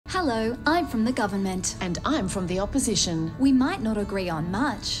Hello, I'm from the government. And I'm from the opposition. We might not agree on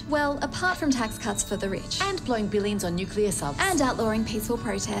much. Well, apart from tax cuts for the rich. And blowing billions on nuclear subs. And outlawing peaceful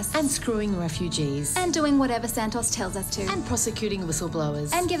protests. And screwing refugees. And doing whatever Santos tells us to. And prosecuting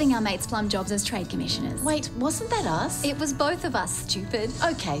whistleblowers. And giving our mates plum jobs as trade commissioners. Wait, wasn't that us? It was both of us, stupid.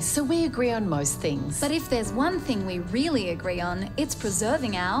 Okay, so we agree on most things. But if there's one thing we really agree on, it's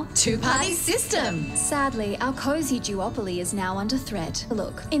preserving our two-party system. Sadly, our cosy duopoly is now under threat.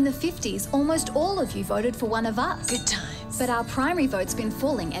 Look, in the 50s, almost all of you voted for one of us. Good times. But our primary vote's been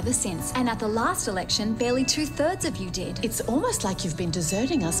falling ever since, and at the last election, barely 2/3 of you did. It's almost like you've been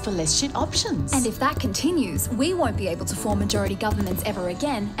deserting us for less shit options. And if that continues, we won't be able to form majority governments ever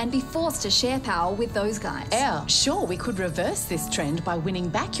again and be forced to share power with those guys. Sure, we could reverse this trend by winning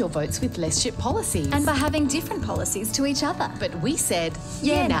back your votes with less shit policies. And by having different policies to each other. But we said,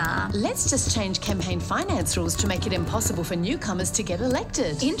 nah. Let's just change campaign finance rules to make it impossible for newcomers to get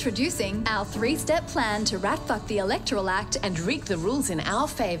elected. Introducing our 3-step plan to rat-fuck the Electoral Act and rig the rules in our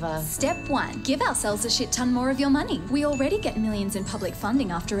favour. Step 1. Give ourselves a shit ton more of your money. We already get millions in public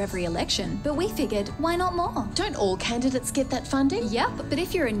funding after every election, but we figured, why not more? Don't all candidates get that funding? Yep, but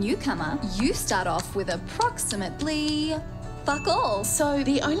if you're a newcomer, you start off with approximately fuck all. So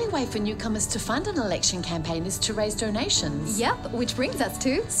the only way for newcomers to fund an election campaign is to raise donations. Yep, which brings us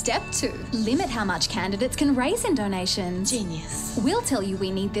to step 2. Limit how much candidates can raise in donations. Genius. We'll tell you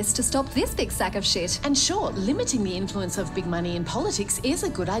we need this to stop this big sack of shit. And sure, limiting the influence of big money in politics is a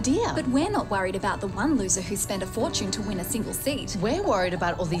good idea. But we're not worried about the one loser who spent a fortune to win a single seat. We're worried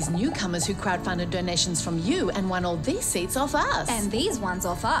about all these newcomers who crowdfunded donations from you and won all these seats off us. And these ones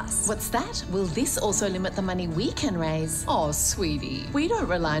off us. What's that? Will this also limit the money we can raise? Oh, sweetie. We don't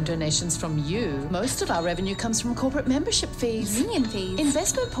rely on donations from you. Most of our revenue comes from corporate membership fees. Union fees.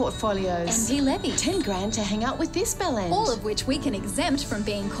 Investment portfolios. MP levy. 10 grand to hang out with this bellend. All of which we can exempt from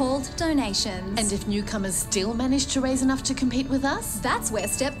being called donations. And if newcomers still manage to raise enough to compete with us? That's where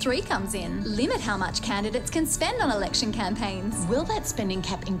step 3 comes in. Limit how much candidates can spend on election campaigns. Will that spending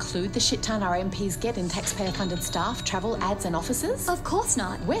cap include the shit ton our MPs get in taxpayer-funded staff, travel, ads and offices? Of course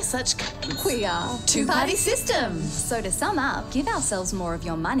not. We're such cunts. We are. Two-party system. So to sum up, give ourselves more of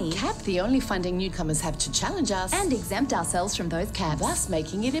your money. Cap the only funding newcomers have to challenge us. And exempt ourselves from those caps. Thus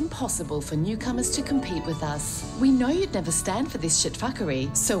making it impossible for newcomers to compete with us. We know you'd never stand for this shit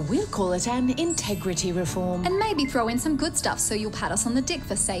fuckery, so we'll call it an integrity reform. And maybe throw in some good stuff so you'll pat us on the dick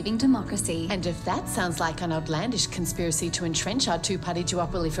for saving democracy. And if that sounds like an outlandish conspiracy to entrench our two-party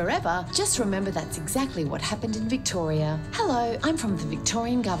duopoly forever, just remember that's exactly what happened in Victoria. Hello, I'm from the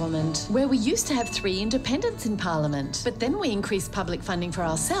Victorian government, where we used to have 3 independents in Parliament. But then we increased public funding for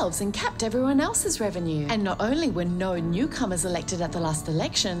ourselves and capped everyone else's revenue. And not only were no newcomers elected at the last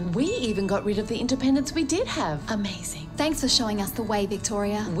election, we even got rid of the independents we did have. Amazing. Thanks for showing us the way,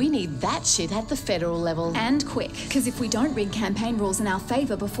 Victoria. We need that shit at the federal level. And quick, because if we don't rig campaign rules in our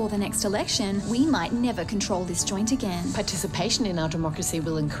favour before the next election, we might never control this joint again. Participation in our democracy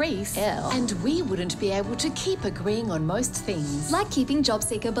will increase. And we wouldn't be able to keep agreeing on most things. Like keeping job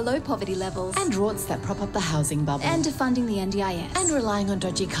seeker below poverty levels. And rorts that prop up the housing bubble. And defunding the NDIS. And relying on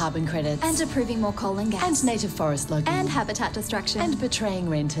dodgy carbon credits. And approving more coal and gas. And native forest logging. And habitat destruction. And betraying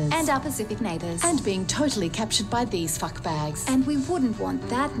renters. And our Pacific neighbours. And being totally captured by these fuckbags. And we wouldn't want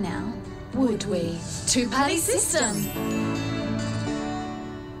that now, would we? Two-party system!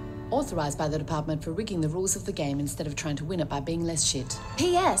 Authorised by the department for rigging the rules of the game instead of trying to win it by being less shit.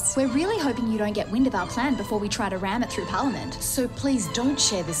 P.S. We're really hoping you don't get wind of our plan before we try to ram it through Parliament. So please don't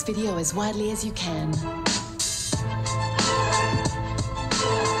share this video as widely as you can.